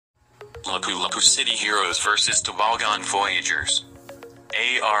Lapu-Lapu City Heroes vs Tabogon Voyagers.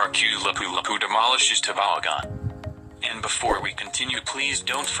 A.R.Q. Lapu-Lapu demolishes Tabogon. And before we continue, please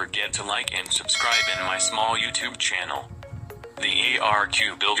don't forget to like and subscribe in my small YouTube channel. The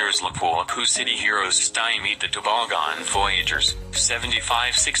A.R.Q. builders Lapu-Lapu City Heroes stymied the Tabogon Voyagers,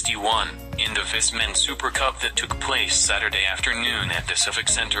 75-61, in the VisMin Super Cup that took place Saturday afternoon at the Civic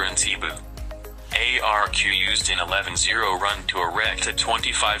Center in Cebu. A.R.Q. used an 11-0 run to erect a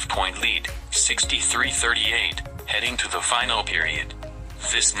 25-point lead, 63-38, heading to the final period.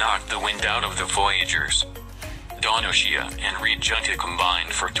 This knocked the wind out of the Voyagers. Ochea and Reed Juntilla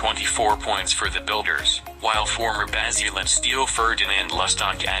combined for 24 points for the builders, while former Basilan Steel Ferdinand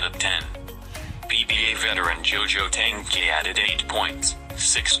Lusdoc added 10. PBA veteran Jojo Tangkay added 8 points,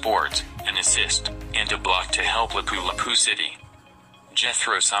 6 boards, an assist, and a block to help Lapu-Lapu City.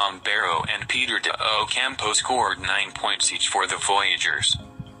 Jethro, Sombero and Peter de Ocampo scored 9 points each for the Voyagers.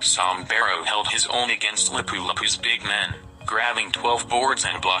 Sombero held his own against Lapu-Lapu's big men, grabbing 12 boards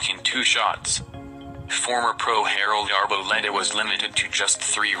and blocking 2 shots. Former pro Harold Arboleda was limited to just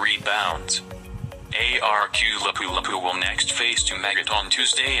 3 rebounds. A.R.Q. Lapu-Lapu will next face to Magat on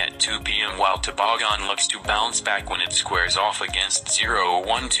Tuesday at 2 p.m. while Tabogon looks to bounce back when it squares off against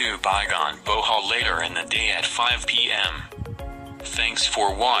 0-1-2 Bygone Bohol later in the day at 5 p.m. Thanks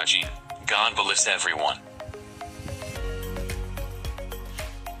for watching. God bless everyone.